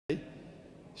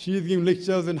She is giving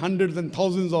lectures in hundreds and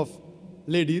thousands of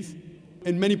ladies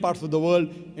in many parts of the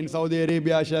world. In Saudi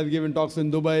Arabia, she has given talks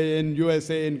in Dubai, in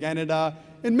USA, in Canada,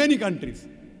 in many countries.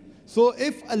 So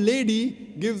if a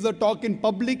lady gives a talk in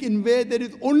public in where there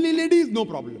is only ladies, no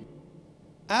problem.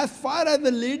 As far as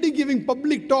a lady giving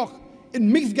public talk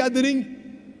in mixed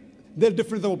gathering, there's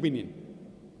difference of opinion.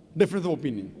 Difference of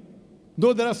opinion.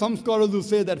 Though there are some scholars who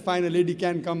say that fine, a lady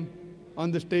can come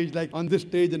on the stage, like on this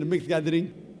stage in a mixed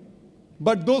gathering.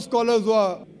 But those scholars who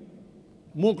are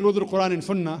more closer to Quran and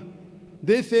Sunnah,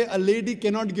 they say a lady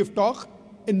cannot give talk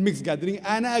in mixed gathering.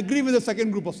 And I agree with the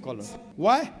second group of scholars.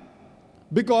 Why?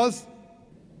 Because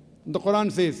the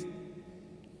Quran says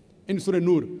in Surah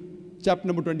Nur, chapter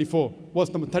number 24, verse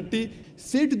number 30,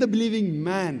 say to the believing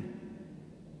man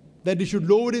that he should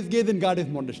lower his gaze and guard his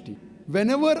modesty.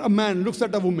 Whenever a man looks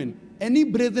at a woman, any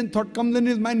brazen thought comes in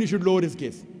his mind, he should lower his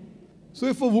gaze. So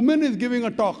if a woman is giving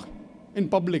a talk in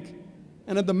public,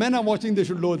 and if the men are watching, they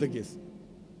should lower the gaze.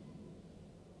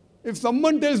 If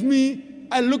someone tells me,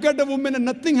 I look at a woman and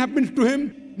nothing happens to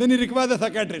him, then he requires a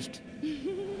psychiatrist.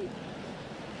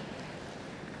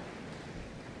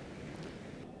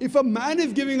 If a man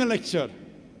is giving a lecture,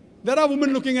 there are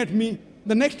women looking at me,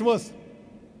 the next verse,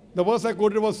 the verse I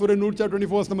quoted was Surah Nur, chapter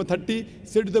 24, verse number 30,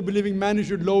 say to the believing man, he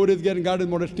should lower his gaze and guard his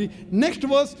modesty. Next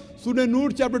verse, Surah Nur,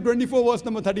 chapter 24, verse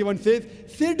number 31 says,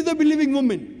 say to the believing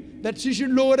woman that she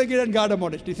should lower her gaze and guard her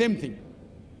modesty. Same thing.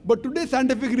 But today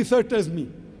scientific research tells me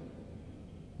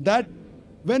that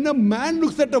when a man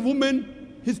looks at a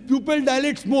woman, his pupil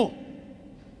dilates more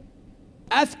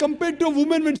as compared to a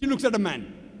woman when she looks at a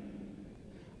man.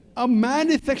 A man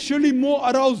is sexually more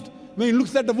aroused when he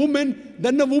looks at a woman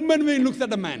than a woman when he looks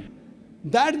at a man.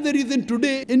 That's the reason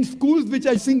today in schools which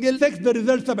are single sex, the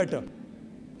results are better.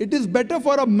 It is better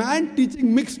for a man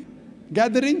teaching mixed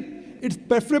gathering. It's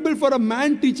preferable for a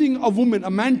man teaching a woman,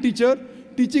 a man teacher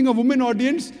teaching a woman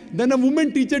audience than a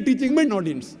woman teacher teaching a men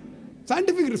audience.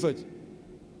 Scientific research.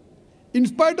 In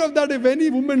spite of that, if any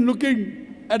woman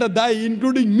looking at a dai,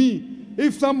 including me,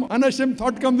 if some unashamed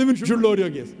thought comes in, you should lower your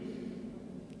gaze.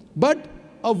 But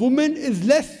a woman is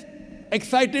less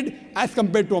excited as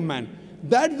compared to a man.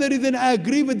 That's the reason I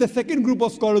agree with the second group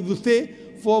of scholars who say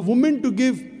for a woman to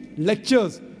give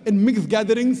lectures in mixed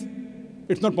gatherings,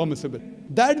 it's not permissible.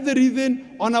 That's the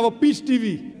reason on our Peace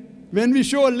TV, when we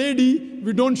show a lady,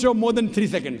 we don't show more than 3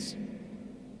 seconds.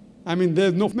 I mean,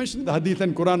 there's no mention in the Hadith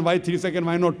and Quran, why 3 seconds,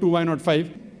 why not 2, why not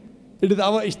 5? It is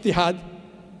our ijtihad.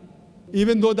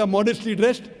 Even though they're modestly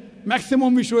dressed,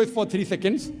 maximum we show is for 3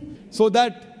 seconds, so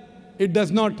that it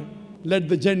does not let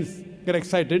the gents get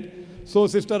excited. So,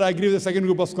 sister, I agree with the second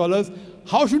group of scholars.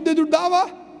 How should they do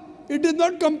dawah? It is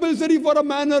not compulsory for a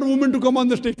man or woman to come on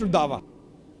the stage to dawah.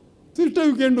 Sister,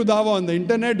 you can do dawah on the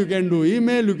internet, you can do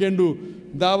email, you can do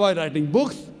dawah writing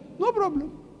books. No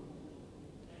problem.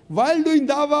 While doing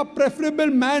dawah, preferable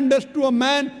man does to a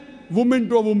man, woman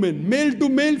to a woman, male to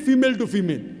male, female to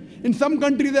female. In some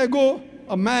countries I go,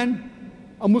 a man,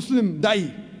 a Muslim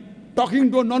dai,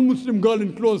 talking to a non-Muslim girl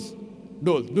in closed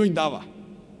doors, doing dawah.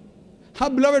 Our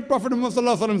beloved Prophet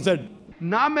Muhammad said,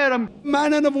 "Na a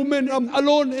man and a woman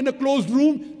alone in a closed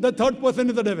room, the third person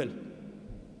is the devil."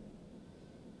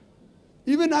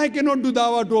 Even I cannot do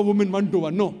dawah to a woman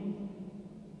one-to-one, no.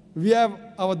 We have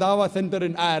our dawah center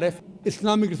in IRF,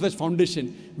 Islamic Research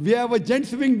Foundation. We have a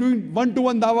gents wing doing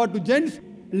one-to-one dawah to gents,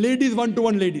 ladies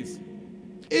one-to-one ladies.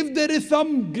 If there is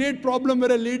some great problem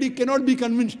where a lady cannot be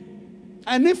convinced,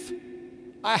 and if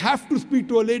I have to speak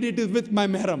to a lady, it is with my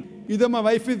mahram. Either my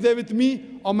wife is there with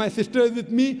me, or my sister is with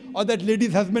me, or that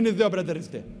lady's husband is there, or brother is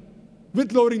there,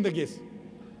 with lowering the gaze.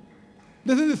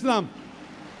 This is Islam.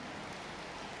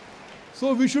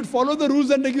 So we should follow the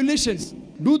rules and regulations.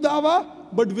 Do dawah,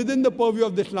 but within the purview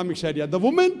of the Islamic Sharia. The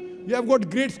women, we have got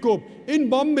great scope. In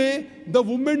Bombay, the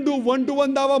women do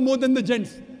one-to-one dawah more than the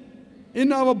gents.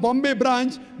 In our Bombay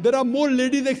branch, there are more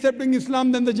ladies accepting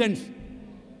Islam than the gents.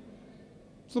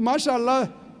 So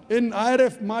mashallah, in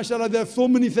IRF, mashallah, there are so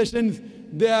many sessions.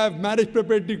 They have marriage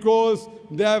preparatory course,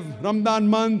 they have Ramadan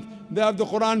month, they have the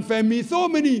Quran family, so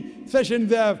many sessions.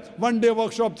 They have 1-day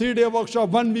workshop, 3-day workshop,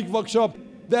 1-week workshop.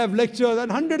 They have lectures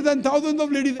and hundreds and thousands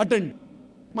of ladies attend.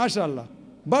 Mashallah.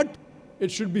 But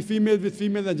it should be females with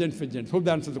females and gents with gents. Hope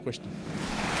that answers the question.